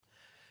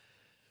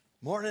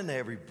Morning,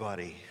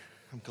 everybody.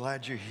 I'm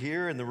glad you're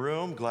here in the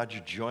room. Glad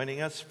you're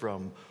joining us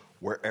from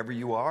wherever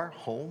you are,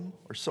 home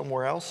or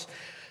somewhere else.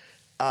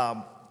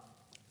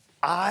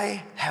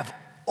 I have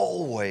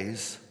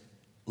always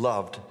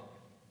loved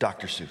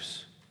Dr.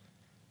 Seuss.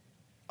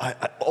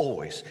 I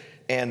always.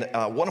 And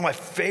one of my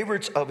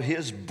favorites of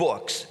his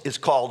books is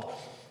called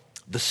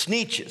The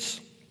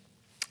Sneetches. I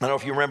don't know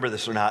if you remember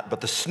this or not,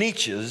 but the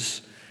Sneetches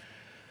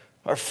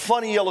are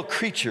funny yellow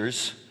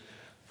creatures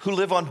who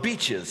live on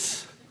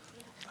beaches.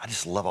 I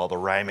just love all the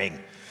rhyming.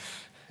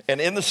 And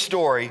in the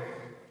story,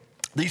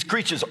 these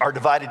creatures are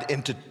divided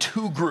into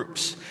two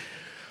groups.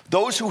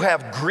 Those who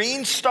have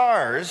green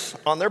stars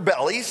on their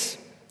bellies,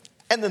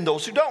 and then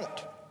those who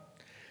don't.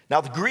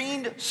 Now, the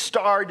green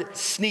starred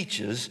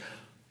Sneetches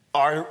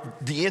are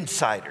the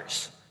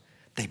insiders.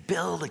 They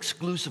build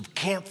exclusive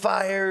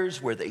campfires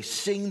where they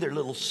sing their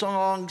little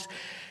songs.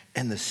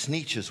 And the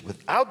Sneetches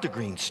without the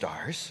green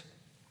stars,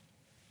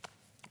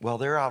 well,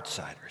 they're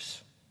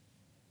outsiders.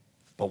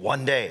 But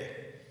one day,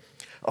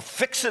 a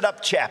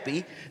fix-it-up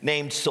chappie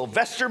named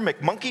Sylvester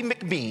McMonkey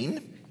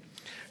McBean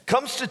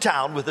comes to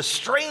town with a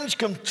strange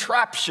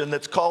contraption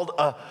that's called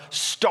a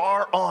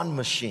star-on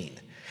machine.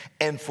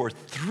 And for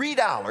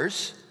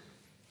 $3,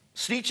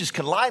 Sneetches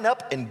can line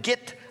up and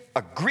get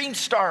a green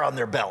star on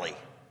their belly.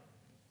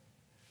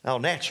 Now,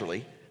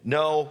 naturally,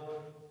 no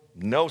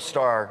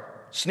star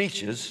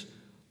Sneetches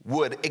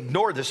would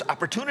ignore this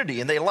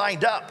opportunity, and they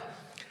lined up.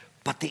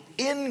 But the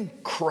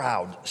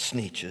in-crowd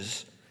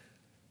Sneetches,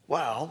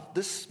 well,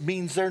 this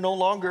means they're no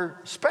longer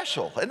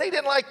special, and they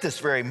didn't like this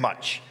very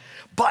much.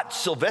 But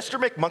Sylvester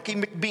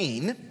McMonkey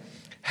McBean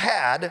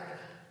had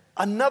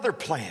another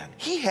plan.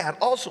 He had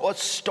also a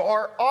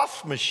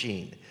star-off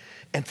machine,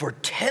 and for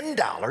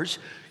 $10,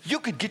 you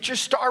could get your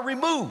star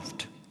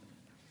removed.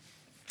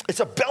 It's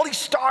a belly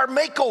star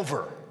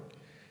makeover,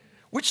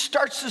 which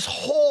starts this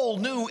whole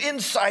new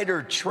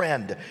insider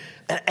trend.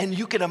 And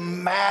you can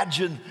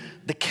imagine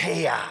the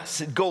chaos.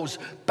 It goes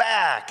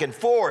back and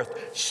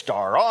forth,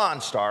 star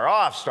on, star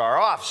off, star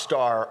off,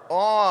 star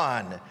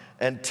on,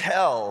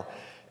 until,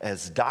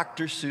 as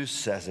Dr. Seuss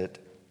says it,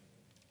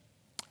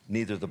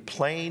 neither the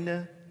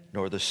plane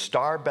nor the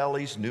star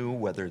bellies knew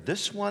whether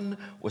this one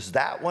was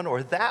that one,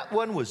 or that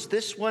one was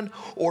this one,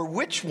 or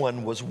which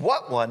one was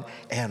what one,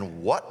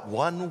 and what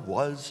one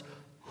was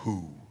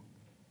who.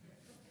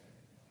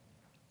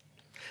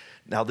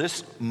 Now,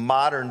 this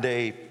modern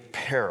day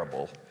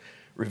parable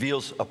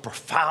reveals a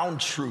profound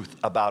truth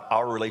about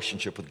our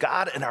relationship with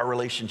God and our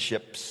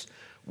relationships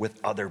with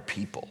other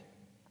people,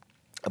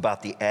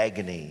 about the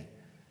agony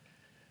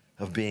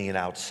of being an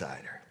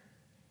outsider,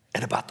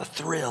 and about the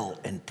thrill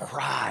and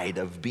pride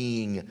of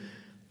being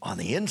on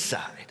the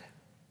inside.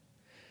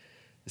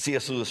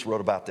 C.S. Lewis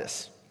wrote about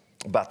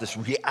this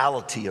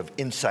reality of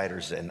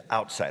insiders and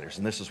outsiders,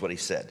 and this is what he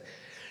said.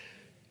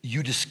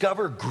 You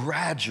discover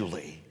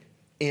gradually,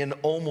 in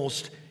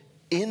almost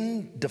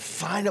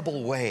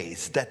indefinable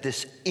ways, that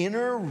this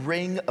inner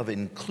ring of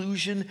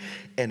inclusion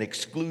and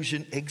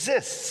exclusion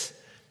exists,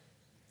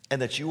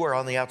 and that you are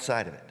on the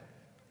outside of it.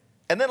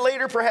 And then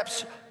later,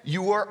 perhaps,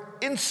 you are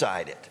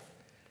inside it.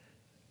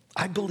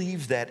 I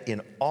believe that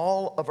in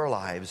all of our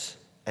lives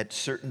at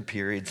certain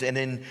periods, and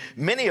in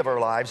many of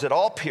our lives at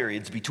all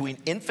periods between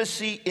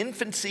infancy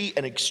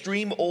and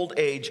extreme old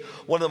age,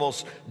 one of the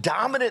most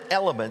dominant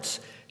elements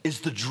is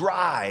the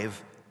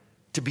drive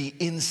to be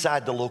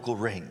inside the local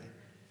ring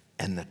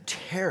and the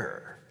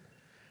terror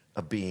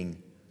of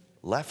being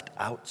left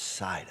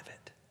outside of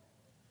it.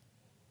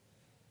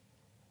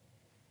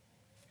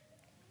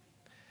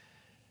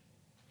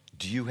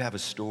 Do you have a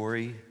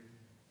story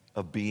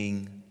of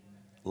being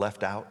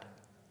left out?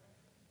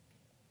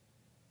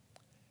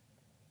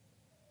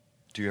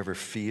 Do you ever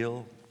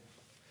feel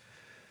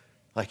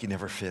like you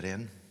never fit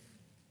in?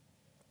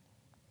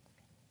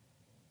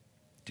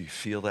 Do you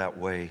feel that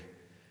way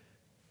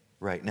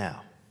right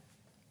now?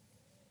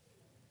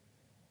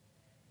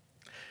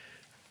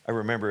 I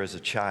remember as a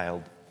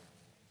child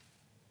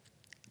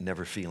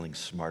never feeling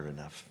smart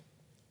enough.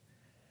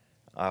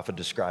 I often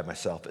describe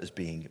myself as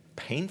being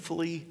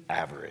painfully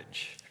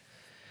average.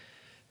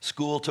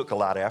 School took a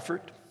lot of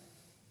effort,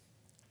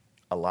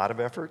 a lot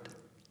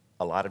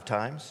of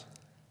times.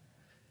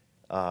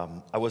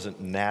 I wasn't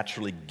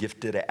naturally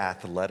gifted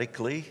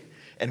athletically,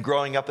 and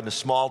growing up in a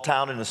small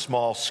town in a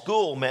small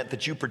school meant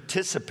that you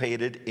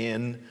participated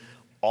in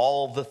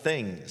all the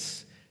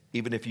things,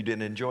 even if you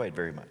didn't enjoy it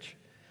very much.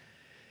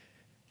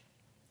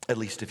 At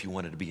least if you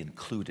wanted to be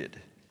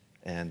included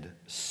and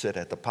sit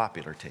at the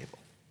popular table.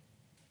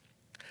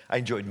 I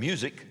enjoyed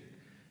music,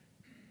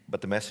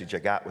 but the message I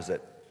got was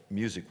that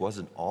music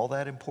wasn't all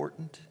that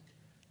important,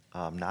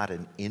 not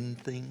an in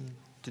thing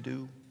to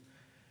do.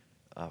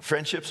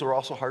 Friendships were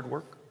also hard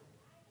work.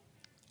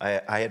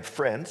 I had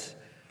friends,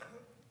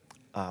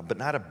 but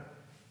not a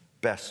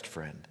best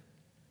friend.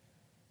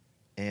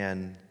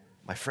 And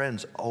my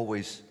friends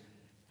always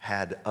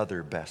had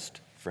other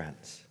best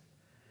friends.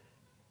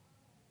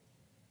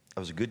 I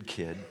was a good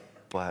kid,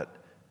 but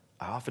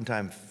I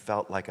oftentimes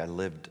felt like I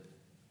lived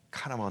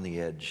kind of on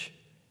the edge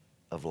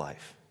of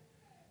life.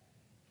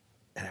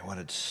 And I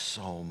wanted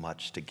so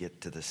much to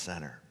get to the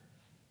center.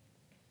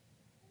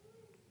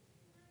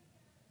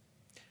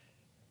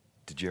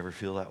 Did you ever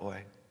feel that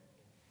way?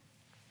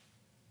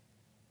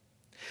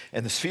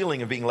 And this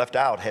feeling of being left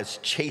out has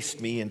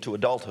chased me into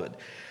adulthood.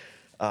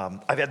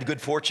 I've had the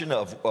good fortune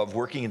of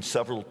working in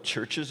several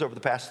churches over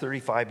the past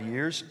 35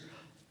 years,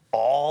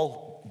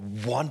 all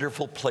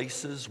wonderful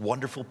places,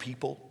 wonderful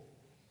people.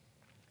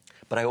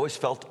 But I always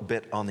felt a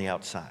bit on the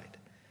outside,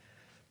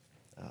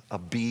 a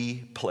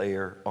B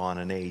player on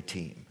an A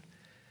team,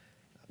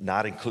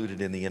 not included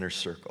in the inner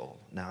circle,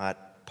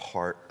 not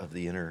part of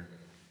the inner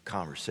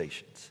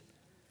conversations.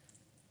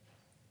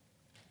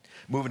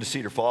 Moving to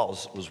Cedar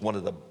Falls was one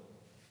of the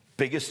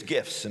biggest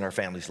gifts in our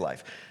family's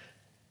life.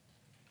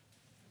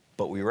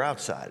 But we were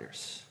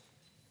outsiders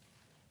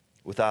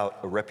without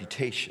a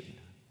reputation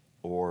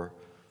or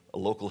a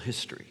local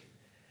history.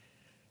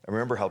 I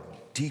remember how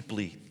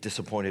deeply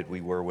disappointed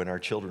we were when our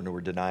children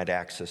were denied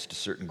access to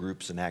certain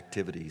groups and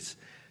activities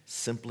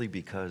simply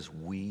because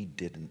we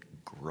didn't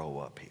grow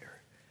up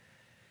here.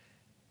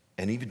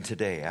 And even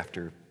today,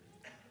 after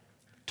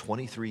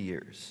 23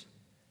 years,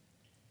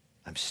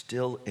 I'm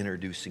still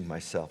introducing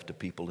myself to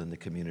people in the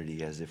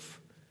community as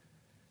if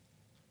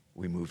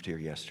we moved here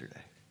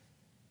yesterday.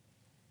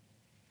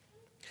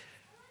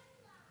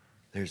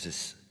 There's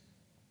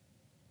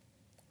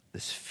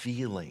this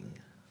feeling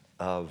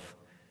of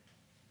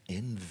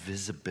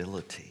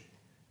invisibility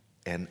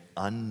and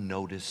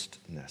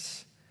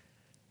unnoticedness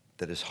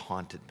that has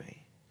haunted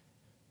me.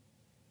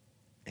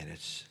 And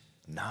it's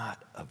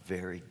not a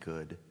very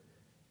good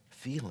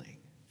feeling.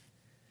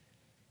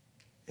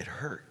 It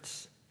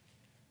hurts.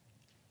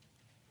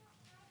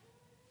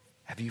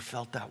 Have you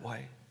felt that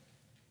way?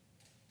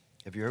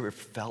 Have you ever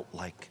felt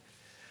like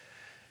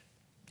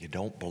you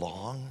don't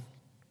belong?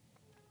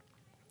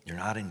 You're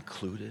not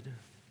included?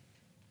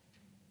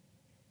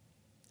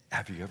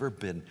 Have you ever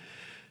been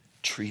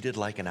treated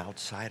like an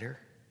outsider,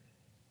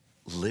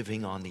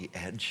 living on the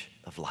edge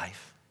of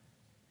life?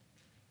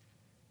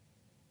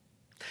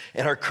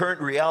 And our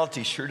current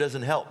reality sure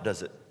doesn't help,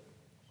 does it?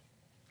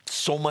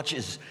 So much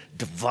is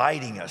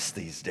dividing us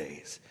these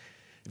days.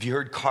 If you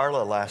heard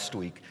Carla last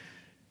week,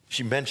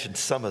 she mentioned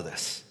some of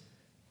this.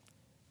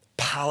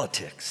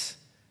 Politics,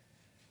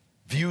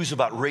 views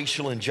about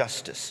racial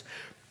injustice,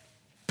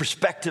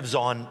 perspectives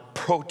on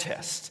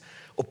protests,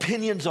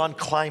 opinions on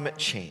climate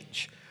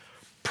change,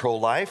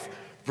 pro-life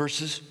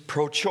versus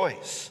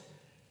pro-choice,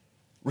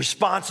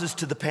 responses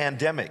to the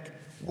pandemic,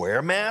 wear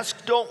a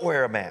mask, don't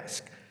wear a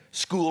mask,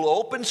 school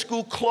open,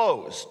 school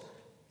closed,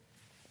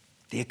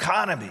 the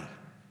economy,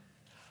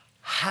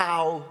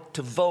 how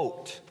to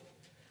vote,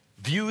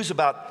 views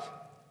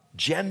about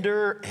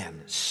gender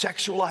and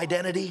sexual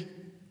identity,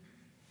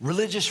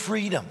 religious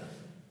freedom,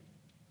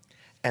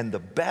 and the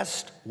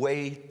best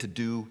way to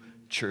do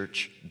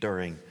church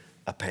during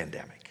a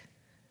pandemic.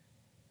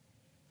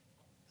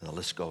 And the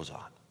list goes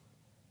on.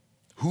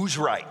 Who's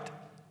right?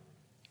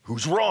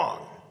 Who's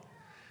wrong?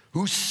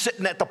 Who's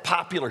sitting at the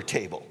popular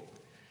table?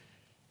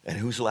 And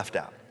who's left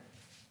out?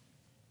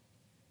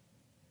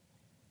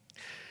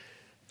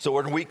 So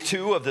we're in week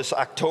 2 of this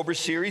October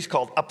series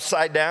called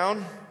Upside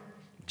Down.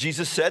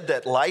 Jesus said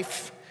that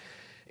life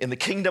in the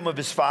kingdom of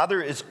his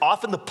Father is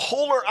often the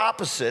polar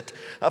opposite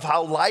of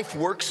how life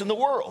works in the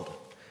world.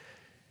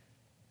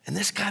 And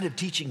this kind of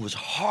teaching was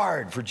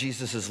hard for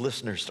Jesus'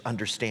 listeners to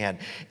understand.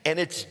 And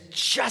it's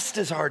just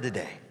as hard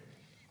today,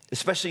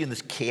 especially in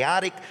this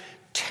chaotic,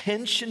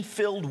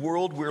 tension-filled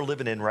world we're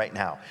living in right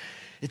now.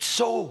 It's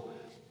so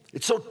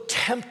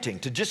tempting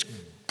to just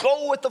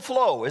go with the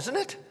flow, isn't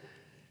it?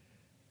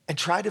 And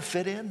try to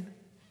fit in,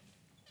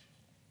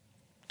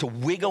 to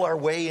wiggle our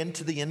way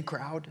into the in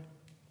crowd,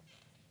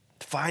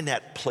 to find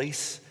that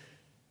place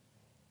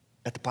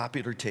at the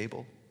popular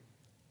table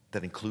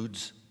that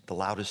includes the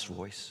loudest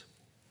voice.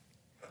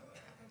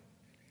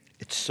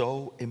 It's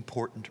so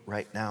important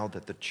right now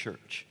that the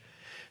church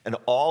and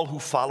all who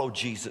follow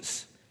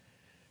Jesus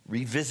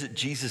revisit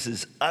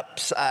Jesus'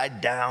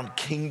 upside-down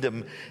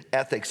kingdom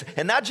ethics.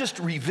 And not just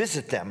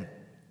revisit them,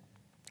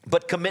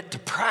 but commit to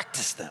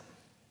practice them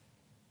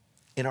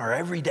in our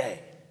everyday.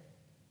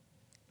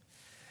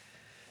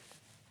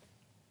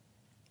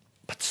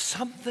 But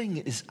something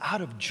is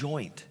out of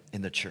joint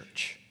in the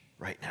church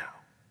right now.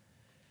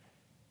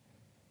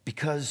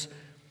 Because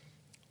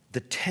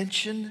the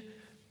tension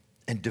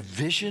and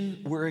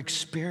division we're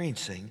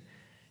experiencing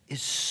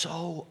is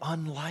so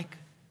unlike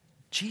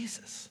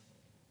Jesus.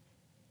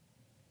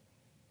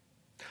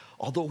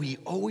 Although he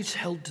always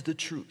held to the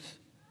truth,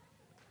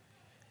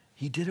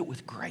 he did it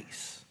with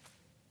grace.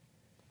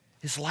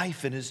 His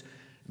life and his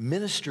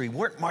ministry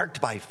weren't marked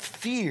by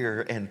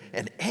fear and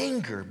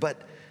anger,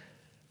 but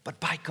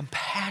by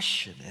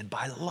compassion and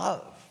by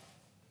love.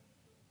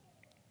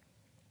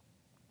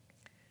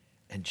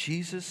 And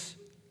Jesus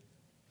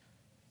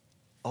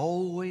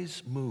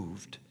always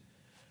moved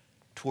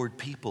toward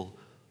people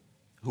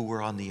who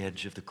were on the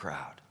edge of the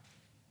crowd,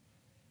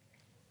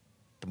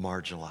 the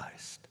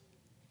marginalized,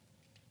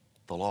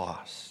 the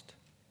lost,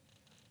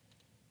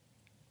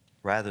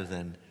 rather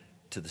than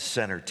to the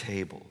center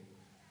table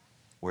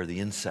where the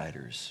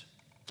insiders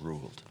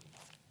ruled.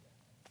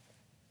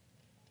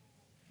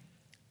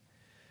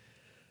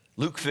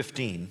 Luke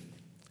 15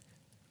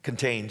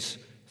 contains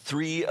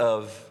three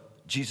of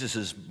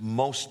Jesus'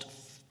 most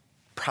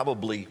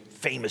probably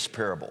famous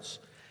parables.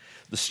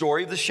 The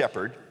story of the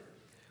shepherd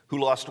who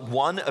lost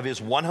one of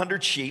his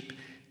 100 sheep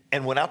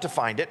and went out to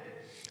find it.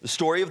 The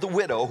story of the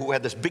widow who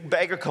had this big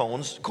bag of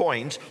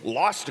coins,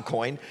 lost a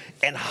coin,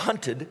 and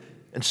hunted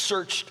and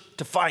searched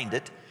to find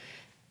it.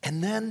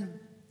 And then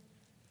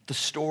the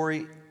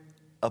story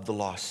of the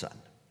lost son,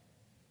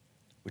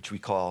 which we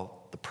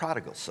call the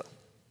prodigal son.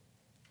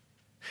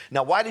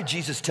 Now, why did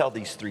Jesus tell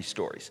these three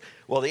stories?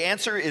 Well, the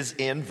answer is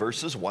in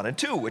verses 1 and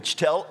 2, which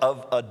tell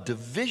of a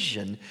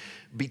division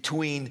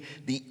between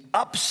the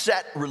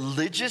upset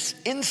religious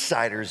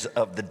insiders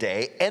of the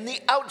day and the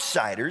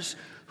outsiders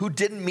who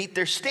didn't meet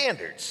their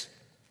standards.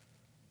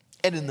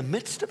 And in the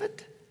midst of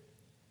it,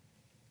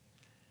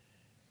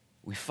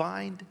 we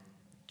find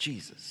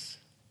Jesus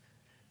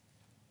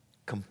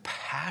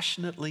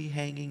compassionately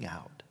hanging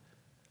out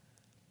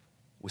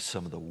with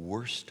some of the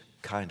worst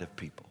kind of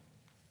people.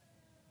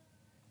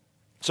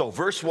 So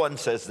verse 1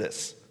 says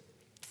this: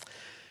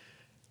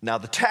 Now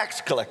the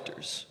tax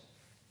collectors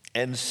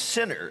and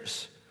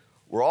sinners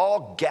were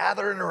all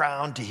gathering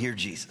around to hear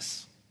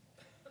Jesus.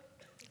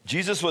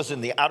 Jesus was in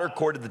the outer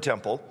court of the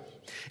temple,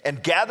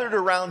 and gathered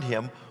around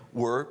him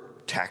were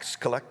tax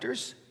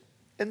collectors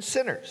and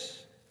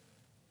sinners,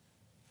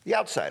 the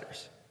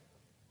outsiders.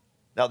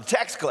 Now the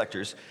tax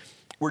collectors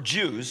were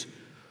Jews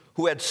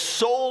who had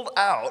sold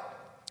out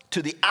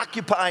to the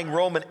occupying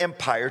Roman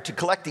Empire to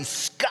collect these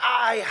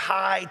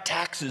sky-high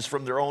taxes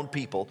from their own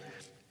people,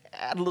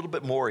 add a little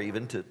bit more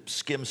even to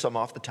skim some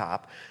off the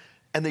top,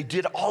 and they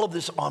did all of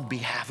this on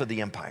behalf of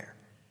the empire.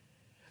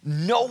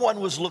 No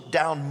one was looked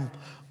down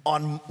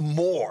on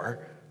more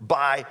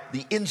by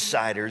the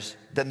insiders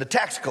than the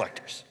tax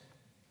collectors.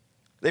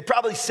 They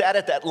probably sat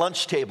at that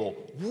lunch table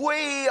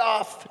way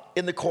off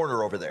in the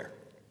corner over there.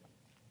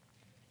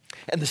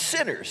 And the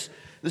sinners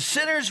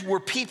were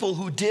people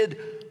who did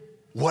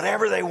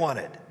whatever they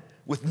wanted,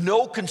 with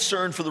no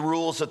concern for the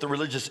rules that the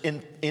religious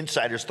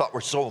insiders thought were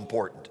so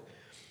important.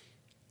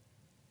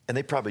 And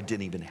they probably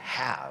didn't even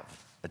have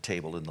a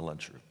table in the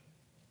lunchroom.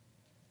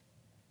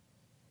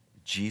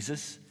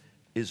 Jesus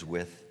is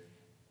with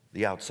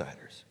the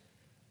outsiders.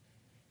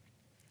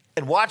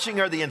 And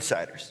watching are the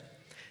insiders.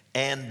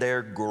 And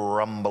they're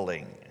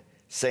grumbling,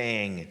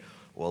 saying,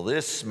 well,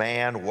 this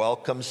man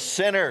welcomes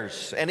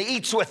sinners and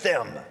eats with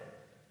them.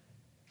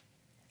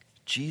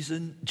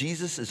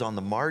 Jesus is on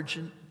the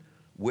margin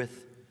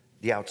with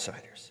the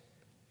outsiders,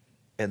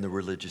 and the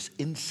religious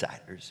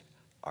insiders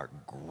are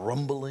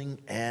grumbling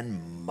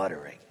and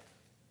muttering.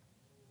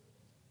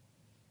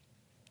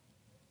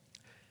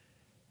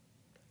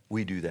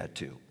 We do that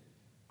too,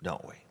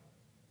 don't we?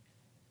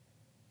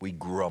 We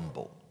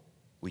grumble,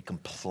 we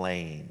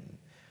complain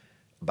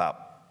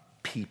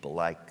about people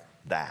like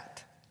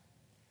that.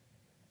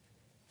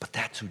 But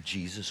that's who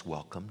Jesus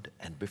welcomed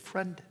and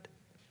befriended.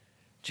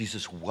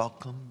 Jesus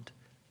welcomed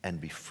and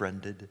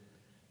befriended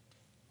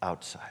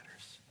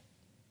outsiders.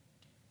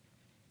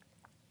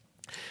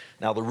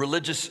 Now, the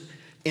religious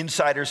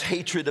insiders'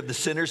 hatred of the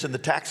sinners and the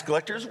tax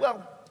collectors,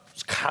 well,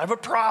 it's kind of a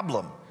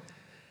problem.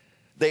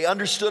 They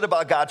understood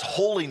about God's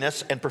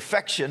holiness and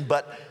perfection,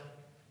 but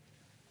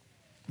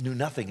knew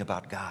nothing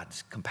about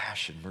God's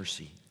compassion,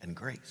 mercy, and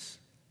grace.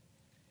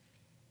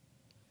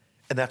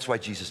 And that's why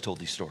Jesus told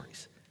these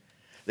stories.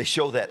 They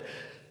show that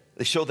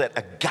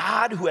a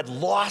God who had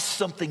lost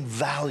something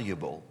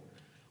valuable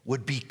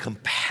would be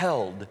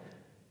compelled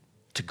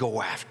to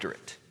go after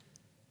it.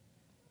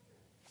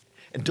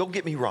 And don't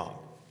get me wrong,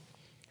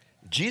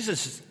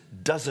 Jesus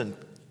doesn't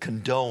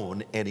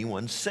condone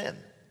anyone's sin.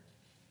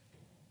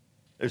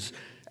 There's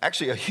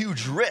actually a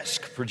huge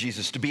risk for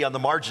Jesus to be on the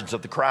margins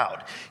of the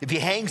crowd. If he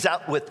hangs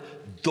out with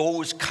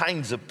those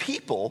kinds of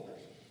people,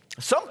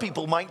 some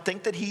people might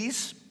think that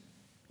he's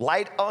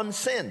light on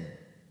sin.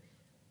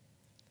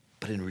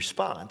 But in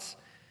response,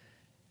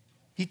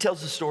 he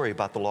tells a story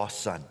about the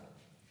lost son.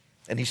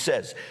 And he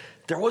says,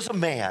 there was a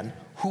man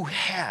who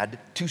had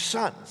two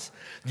sons.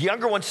 The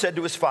younger one said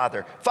to his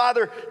father,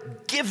 "Father,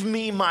 give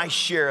me my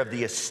share of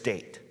the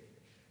estate."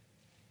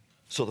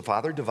 So the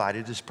father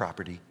divided his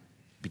property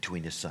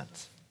between his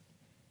sons.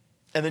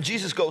 And then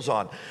Jesus goes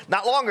on.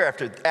 Not longer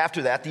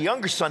after that, the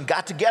younger son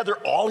got together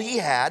all he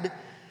had,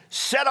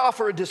 set off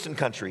for a distant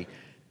country,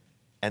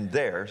 and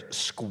there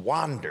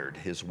squandered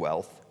his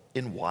wealth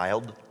in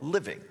wild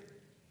living.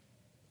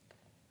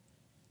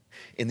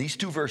 In these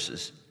two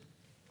verses,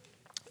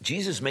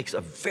 Jesus makes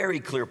a very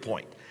clear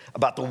point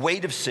about the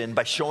weight of sin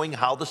by showing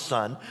how the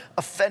son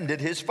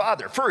offended his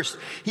father. First,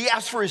 he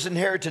asked for his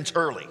inheritance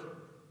early.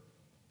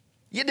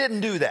 You didn't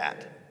do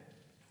that.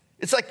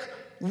 It's like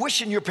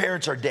wishing your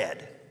parents are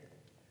dead.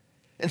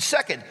 And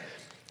second,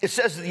 it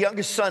says that the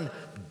youngest son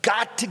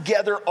got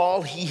together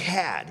all he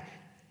had.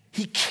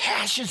 He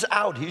cashes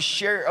out his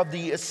share of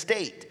the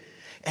estate.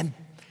 And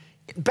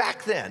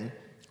back then,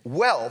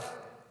 wealth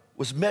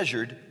was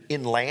measured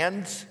in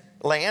land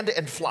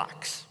and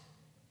flocks.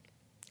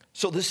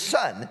 So the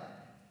son,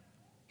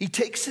 he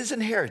takes his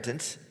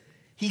inheritance,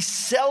 he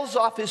sells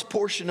off his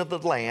portion of the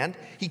land,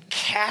 he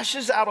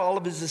cashes out all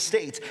of his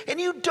estates, and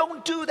you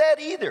don't do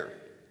that either.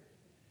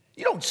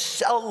 You don't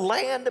sell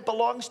land that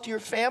belongs to your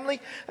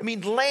family. I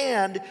mean,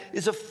 land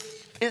is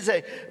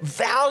a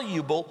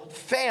valuable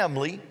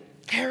family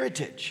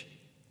heritage.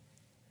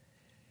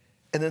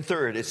 And then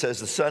third, it says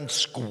the son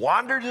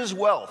squandered his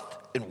wealth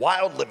in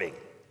wild living.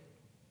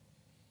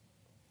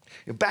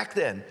 Back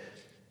then,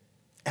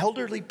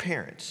 elderly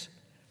parents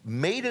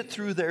made it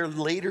through their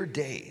later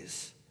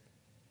days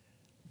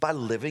by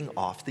living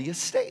off the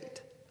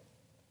estate.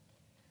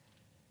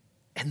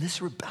 And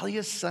this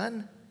rebellious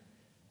son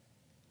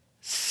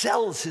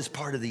sells his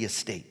part of the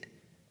estate.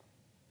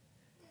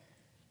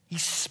 He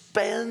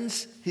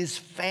spends his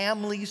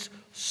family's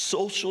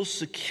social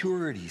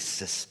security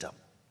system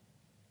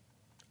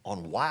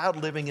on wild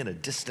living in a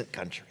distant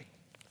country.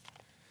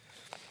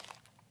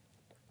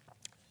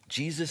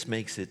 Jesus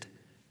makes it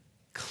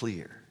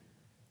clear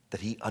that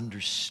he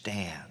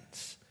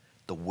understands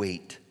the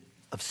weight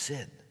of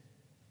sin.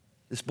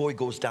 This boy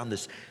goes down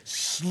this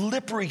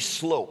slippery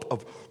slope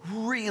of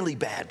really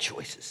bad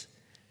choices.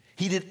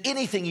 He did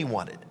anything he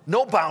wanted,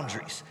 no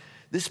boundaries.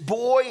 This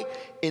boy,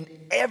 in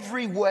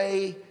every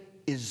way,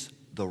 is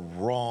the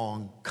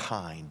wrong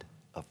kind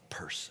of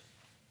person.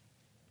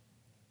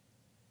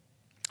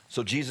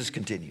 So Jesus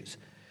continues.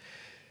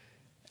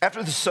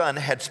 After the son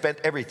had spent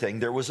everything,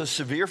 there was a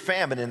severe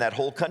famine in that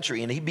whole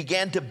country, and he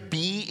began to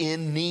be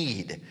in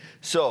need.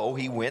 So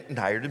he went and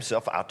hired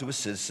himself out to a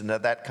citizen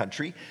of that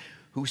country,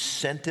 who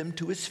sent him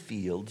to his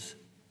fields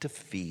to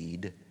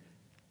feed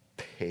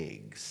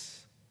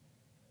pigs.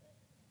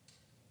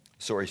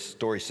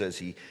 Story says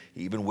he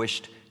even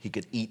wished he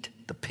could eat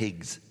the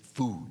pigs'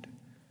 food.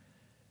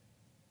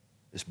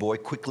 This boy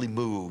quickly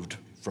moved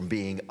from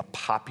being a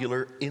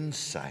popular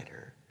insider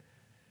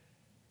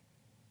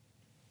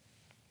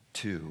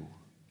to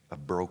a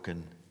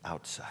broken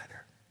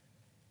outsider.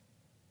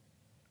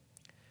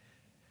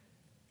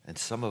 And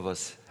some of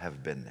us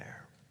have been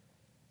there.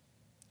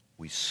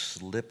 We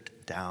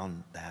slipped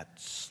down that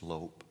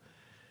slope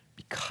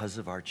because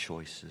of our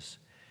choices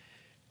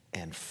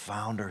and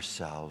found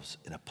ourselves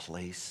in a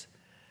place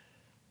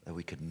that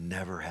we could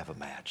never have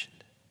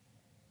imagined.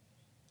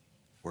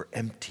 We're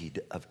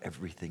emptied of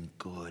everything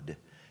good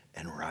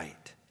and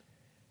right.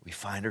 We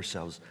find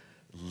ourselves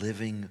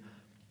living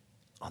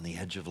on the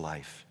edge of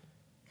life,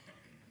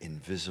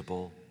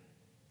 invisible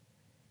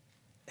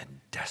and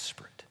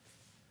desperate.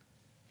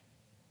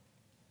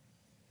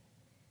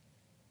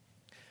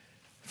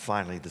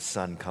 Finally, the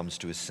son comes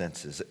to his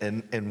senses,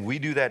 and we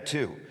do that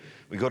too.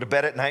 We go to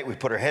bed at night, we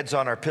put our heads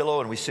on our pillow,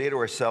 and we say to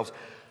ourselves,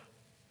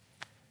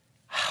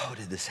 how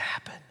did this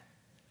happen?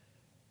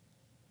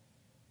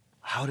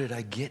 How did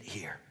I get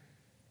here?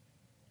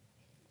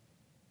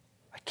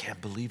 I can't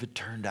believe it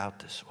turned out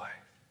this way.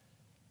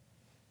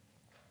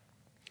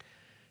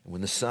 And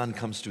when the son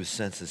comes to his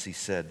senses, he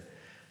said,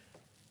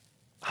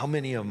 how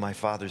many of my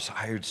father's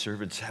hired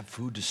servants have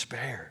food to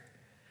spare?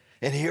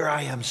 And here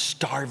I am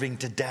starving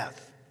to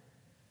death.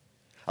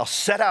 I'll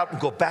set out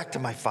and go back to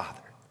my father.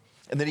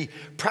 And then he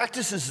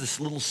practices this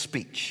little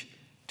speech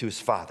to his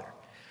father.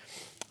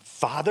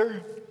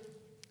 Father,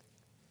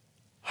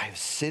 I have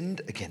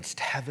sinned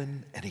against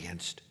heaven and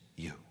against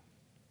you.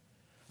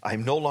 I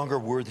am no longer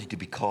worthy to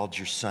be called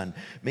your son.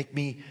 Make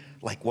me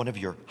like one of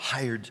your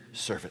hired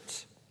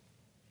servants.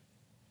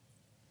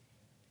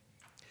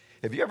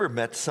 Have you ever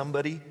met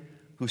somebody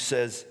who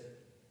says,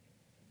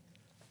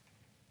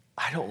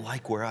 I don't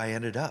like where I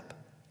ended up.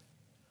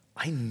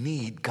 I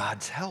need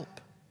God's help.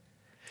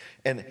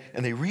 And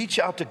they reach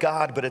out to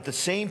God, but at the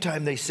same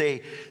time they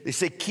say,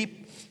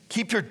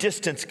 keep your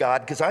distance,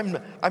 God, because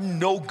I'm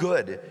no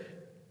good.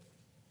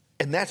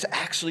 And that's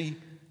actually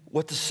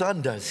what the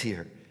son does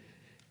here.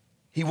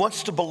 He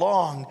wants to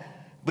belong,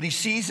 but he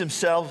sees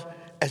himself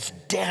as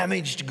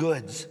damaged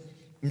goods,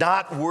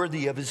 not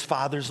worthy of his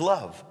father's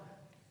love.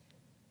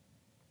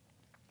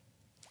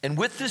 And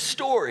with this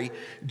story,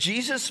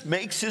 Jesus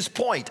makes his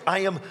point. I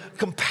am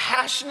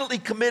compassionately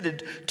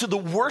committed to the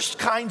worst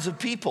kinds of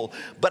people,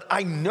 but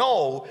I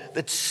know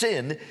that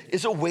sin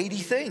is a weighty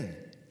thing.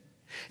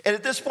 And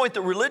at this point,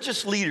 the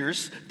religious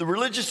leaders, the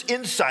religious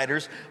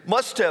insiders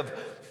must have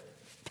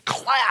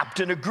clapped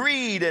and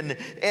agreed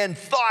and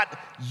thought,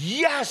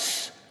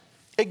 yes,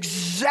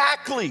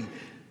 exactly.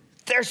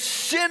 They're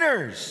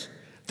sinners.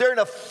 They're an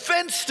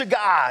offense to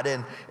God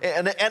and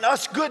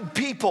us good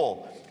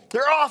people.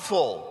 They're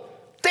awful.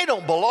 They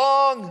don't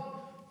belong.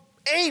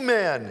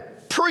 Amen.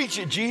 Preach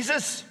it,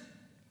 Jesus.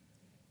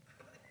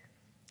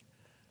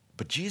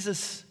 But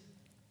Jesus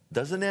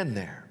doesn't end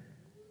there.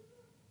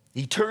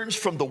 He turns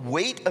from the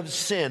weight of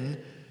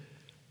sin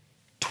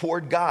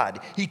toward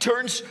God. He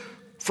turns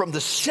from the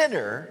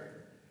sinner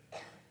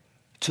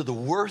to the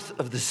worth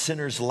of the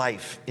sinner's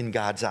life in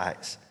God's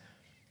eyes.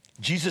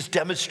 Jesus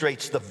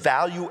demonstrates the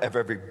value of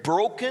every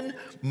broken,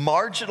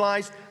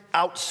 marginalized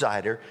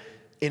outsider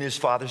in his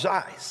Father's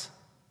eyes.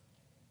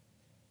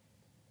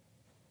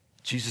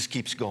 Jesus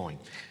keeps going.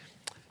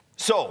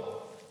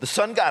 So, the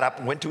son got up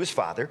and went to his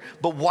father,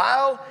 but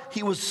while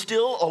he was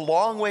still a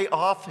long way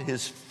off,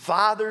 his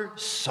father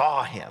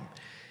saw him.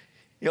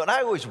 And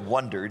I always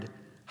wondered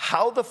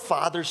how the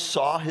father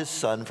saw his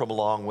son from a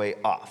long way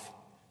off.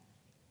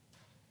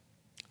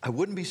 I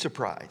wouldn't be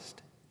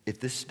surprised if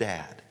this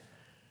dad,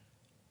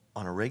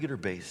 on a regular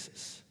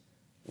basis,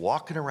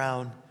 walking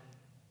around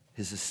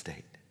his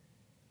estate,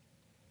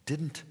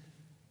 didn't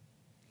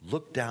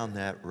look down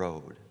that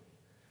road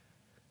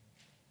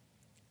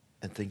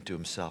and think to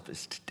himself,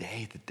 is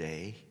today the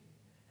day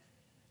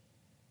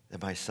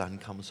that my son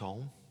comes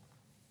home?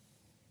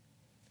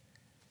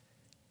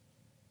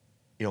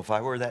 If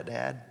I were that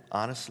dad,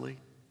 honestly,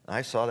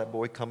 I saw that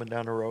boy coming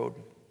down the road,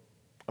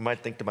 I might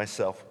think to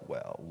myself,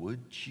 well,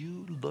 would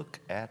you look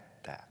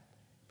at that?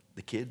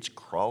 The kid's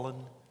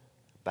crawling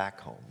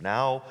back home.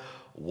 Now,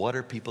 what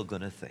are people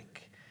going to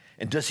think?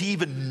 And does he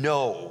even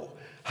know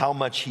how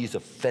much he's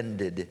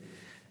offended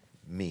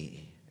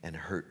me and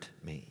hurt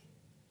me?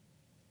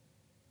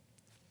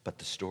 But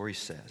the story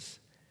says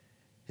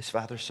his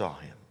father saw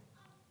him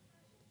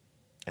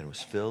and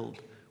was filled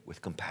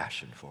with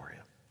compassion for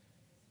him.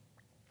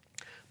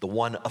 The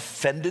one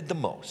offended the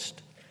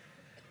most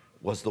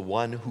was the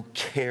one who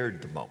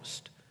cared the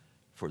most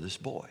for this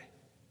boy.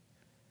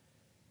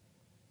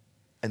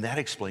 And that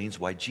explains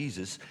why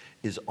Jesus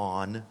is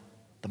on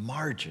the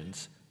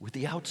margins with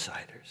the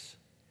outsiders.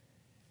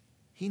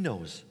 He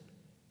knows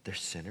they're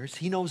sinners.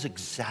 He knows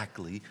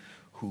exactly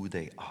who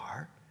they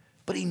are,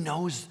 but he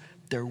knows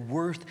their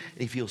worth,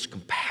 and he feels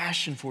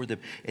compassion for them,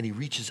 and he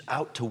reaches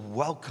out to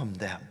welcome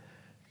them.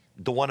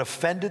 The one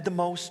offended the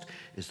most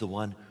is the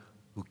one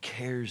who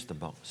cares the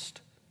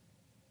most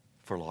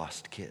for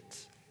lost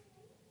kids.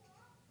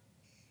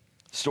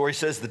 The story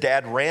says the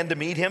dad ran to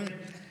meet him,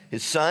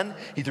 his son.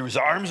 He threw his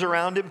arms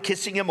around him,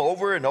 kissing him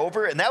over and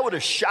over, and that would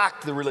have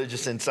shocked the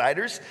religious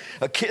insiders.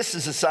 A kiss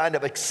is a sign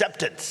of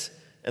acceptance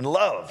and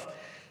love.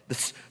 The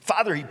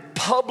father, he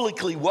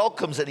publicly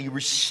welcomes and he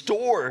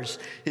restores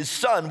his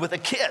son with a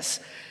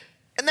kiss.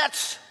 And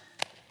that's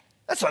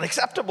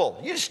unacceptable.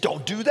 You just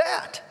don't do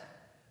that.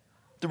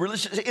 The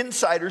religious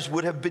insiders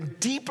would have been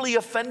deeply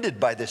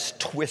offended by this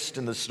twist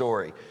in the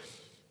story.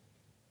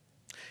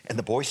 And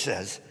the boy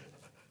says,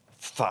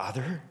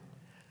 Father,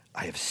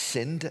 I have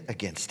sinned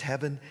against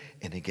heaven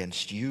and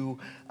against you.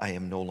 I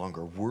am no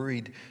longer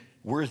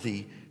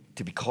worthy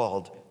to be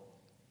called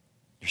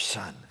your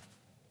son.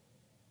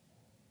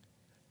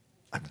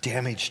 I'm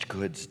damaged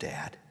goods,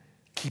 Dad.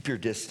 Keep your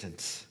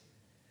distance.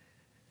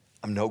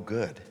 I'm no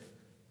good.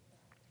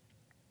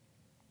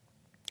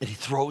 And he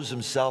throws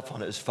himself on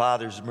his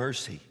father's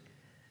mercy.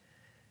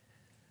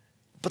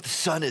 But the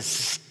son is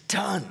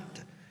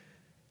stunned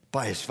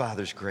by his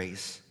father's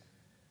grace.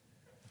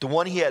 The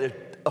one he had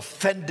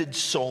offended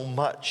so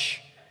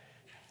much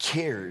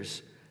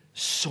cares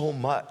so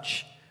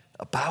much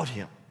about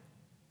him.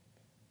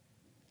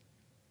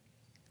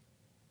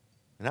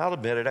 And I'll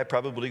admit it, I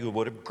probably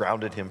would have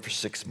grounded him for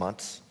 6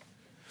 months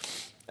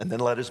and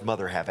then let his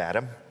mother have at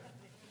him.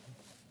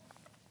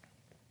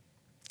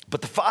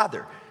 But the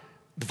father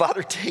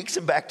takes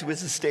him back to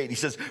his estate. He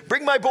says,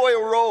 bring my boy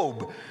a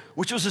robe,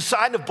 which was a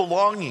sign of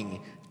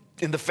belonging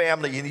in the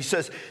family. And he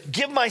says,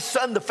 give my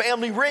son the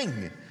family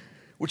ring,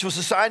 which was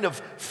a sign of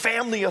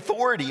family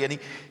authority. And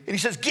he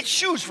says, get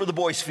shoes for the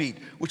boy's feet,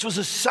 which was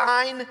a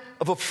sign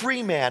of a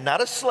free man, not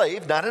a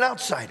slave, not an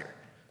outsider.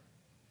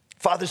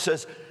 Father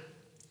says,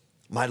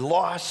 my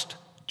lost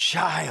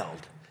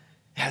child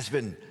has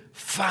been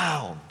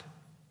found.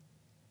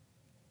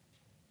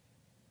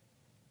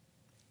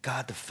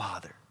 God the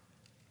Father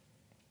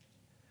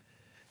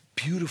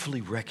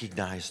beautifully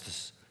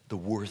recognizes the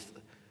worth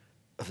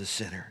of the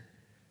sinner,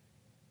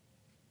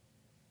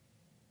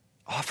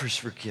 offers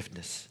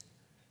forgiveness.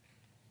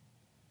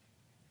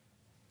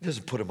 He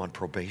doesn't put him on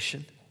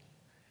probation.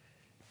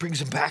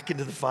 Brings him back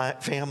into the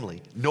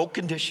family. No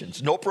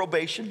conditions, no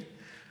probation,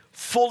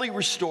 fully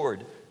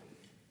restored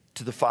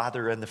to the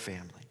father and the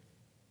family.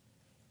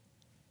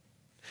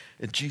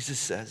 And Jesus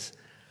says,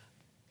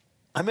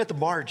 I'm at the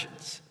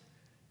margins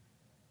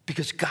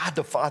because God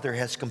the Father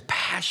has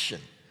compassion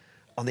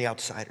on the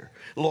outsider,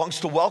 longs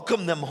to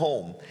welcome them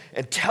home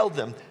and tell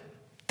them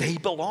they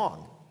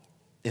belong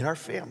in our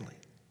family.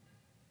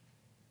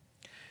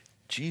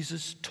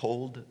 Jesus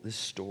told this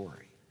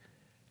story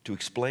to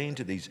explain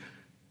to these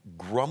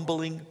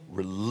grumbling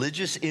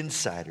religious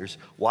insiders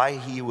why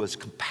he was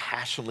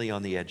compassionately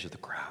on the edge of the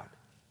crowd.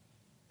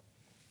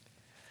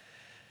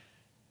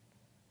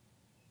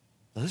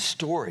 Now, this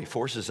story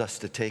forces us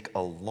to take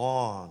a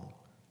long,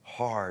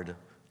 hard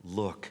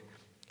look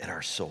at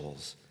our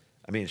souls.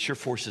 I mean, it sure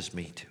forces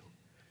me to.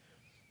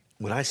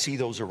 When I see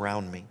those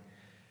around me,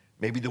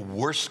 maybe the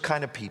worst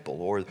kind of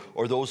people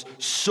or those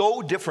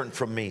so different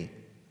from me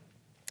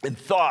in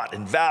thought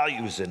and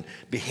values and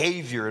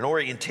behavior and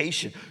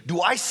orientation, do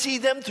I see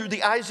them through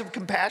the eyes of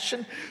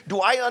compassion?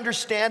 Do I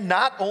understand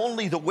not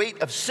only the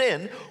weight of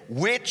sin,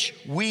 which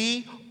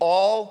we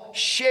all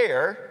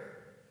share,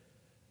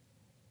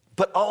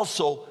 but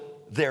also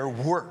their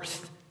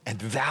worth and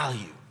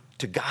value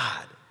to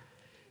God?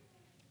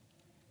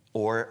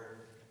 Or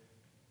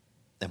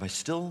Am I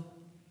still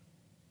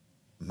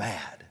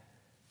mad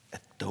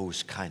at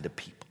those kind of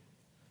people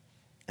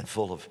and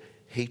full of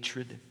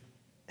hatred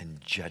and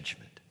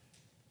judgment?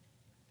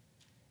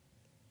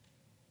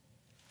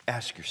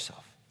 Ask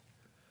yourself,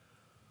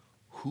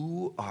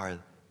 who are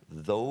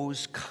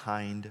those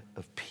kind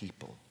of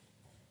people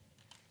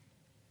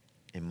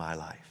in my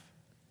life?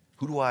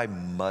 Who do I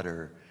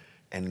mutter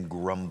and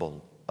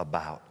grumble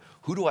about?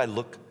 Who do I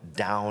look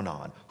down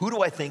on? Who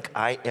do I think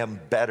I am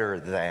better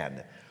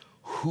than?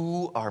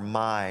 Who are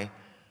my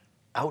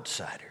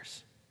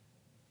outsiders?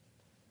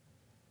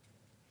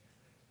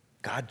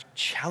 God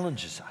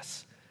challenges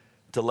us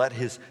to let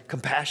his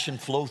compassion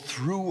flow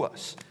through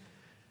us.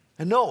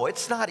 And no,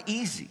 it's not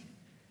easy.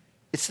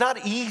 It's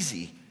not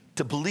easy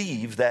to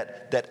believe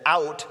that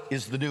out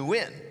is the new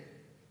in.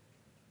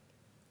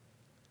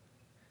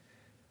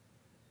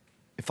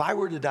 If I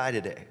were to die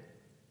today,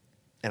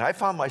 and I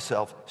found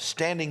myself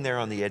standing there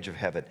on the edge of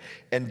heaven,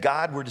 and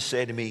God were to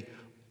say to me,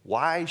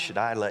 why should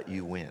I let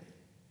you win?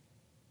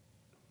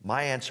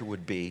 My answer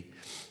would be,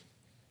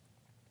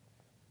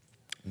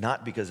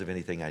 not because of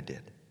anything I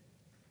did.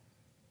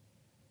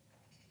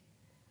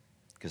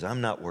 Because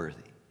I'm not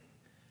worthy.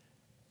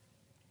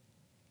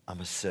 I'm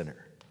a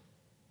sinner.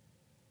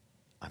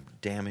 I'm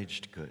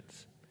damaged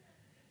goods.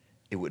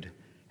 It would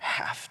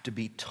have to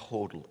be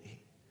totally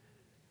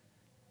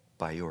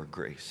by your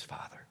grace,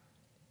 Father.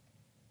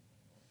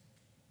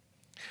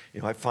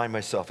 You know, I find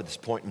myself at this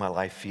point in my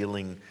life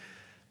feeling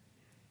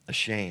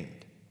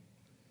ashamed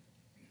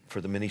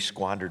for the many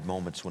squandered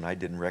moments when I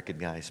didn't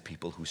recognize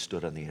people who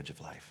stood on the edge of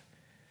life,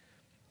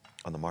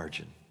 on the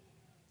margin,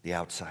 the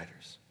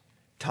outsiders.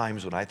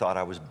 Times when I thought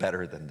I was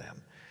better than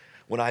them,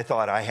 when I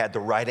thought I had the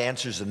right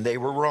answers and they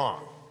were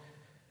wrong.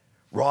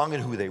 Wrong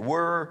in who they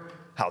were,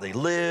 how they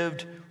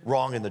lived,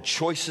 wrong in the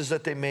choices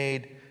that they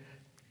made.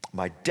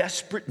 My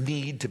desperate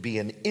need to be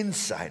an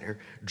insider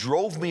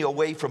drove me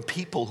away from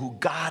people who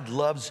God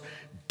loves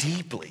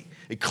deeply.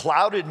 It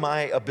clouded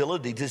my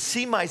ability to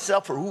see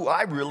myself for who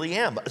I really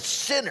am, a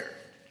sinner,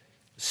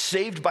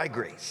 saved by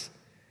grace.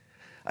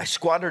 I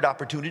squandered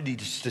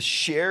opportunities to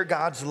share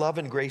God's love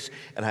and grace,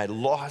 and I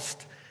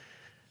lost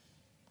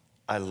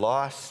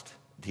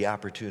the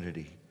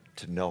opportunity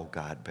to know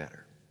God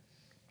better.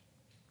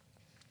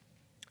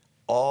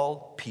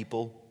 All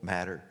people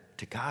matter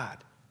to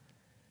God,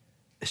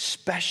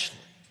 especially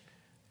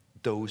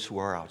those who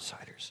are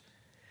outsiders.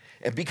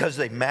 And because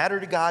they matter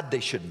to God, they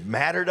should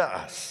matter to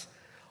us.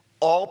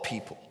 All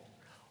people,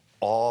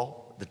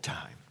 all the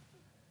time.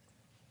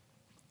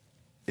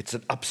 It's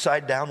an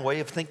upside down way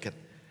of thinking.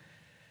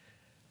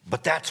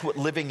 But that's what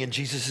living in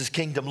Jesus'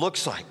 kingdom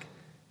looks like.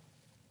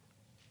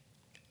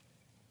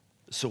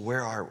 So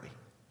where are we?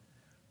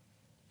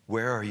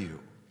 Where are you?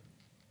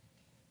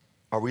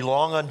 Are we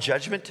long on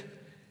judgment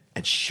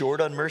and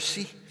short on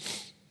mercy?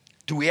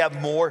 Do we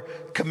have more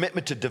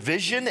commitment to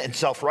division and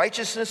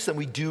self-righteousness than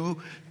we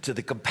do to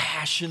the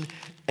compassion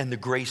and the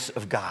grace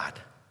of God?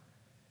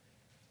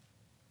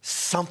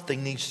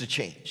 Something needs to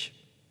change.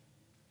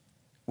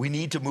 We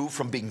need to move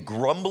from being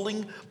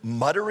grumbling,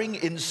 muttering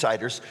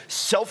insiders,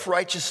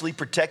 self-righteously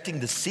protecting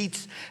the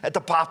seats at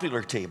the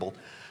popular table,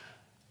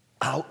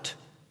 out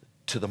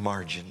to the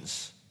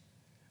margins,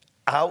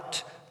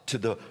 out to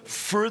the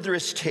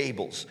furthest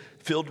tables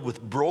filled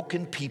with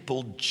broken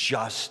people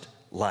just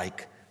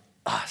like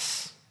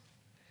us.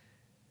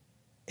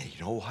 And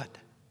you know what?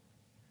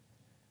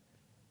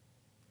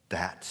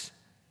 That's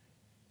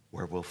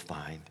where we'll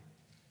find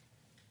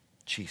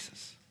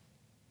Jesus.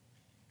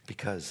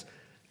 Because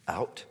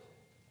out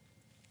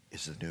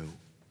is the new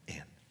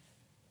in.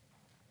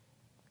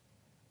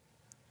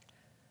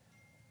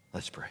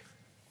 Let's pray.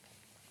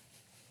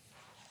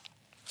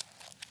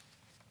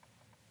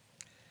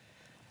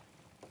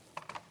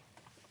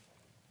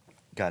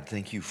 God,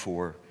 thank you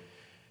for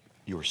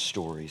your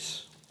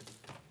stories,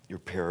 your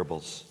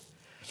parables.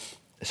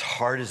 As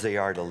hard as they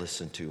are to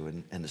listen to,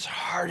 and as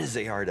hard as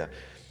they are to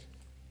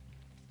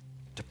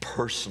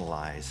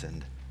personalize,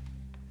 and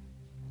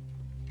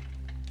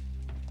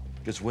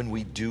because when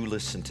we do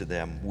listen to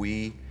them,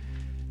 we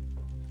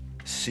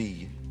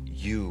see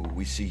you,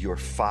 we see your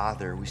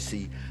Father, we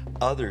see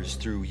others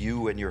through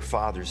you and your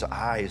Father's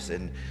eyes,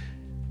 and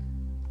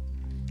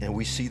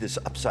we see this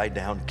upside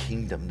down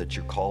kingdom that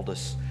you're called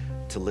us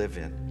to live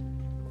in.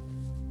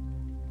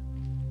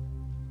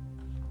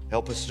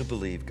 Help us to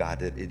believe, God,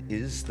 that it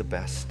is the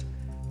best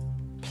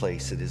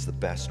place, it is the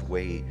best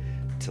way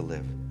to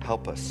live.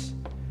 Help us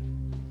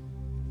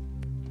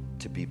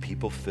to be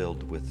people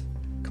filled with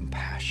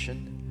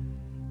compassion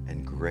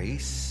and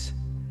grace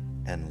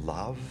and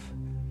love,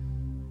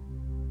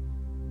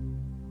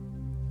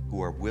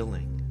 who are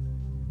willing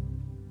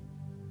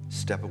to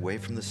step away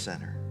from the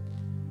center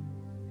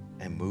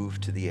and move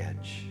to the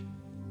edge,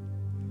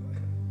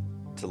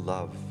 to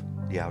love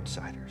the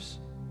outsiders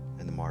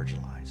and the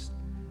marginalized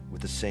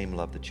with the same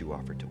love that you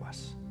offer to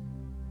us.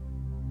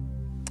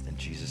 In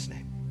Jesus'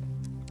 name,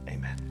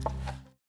 amen.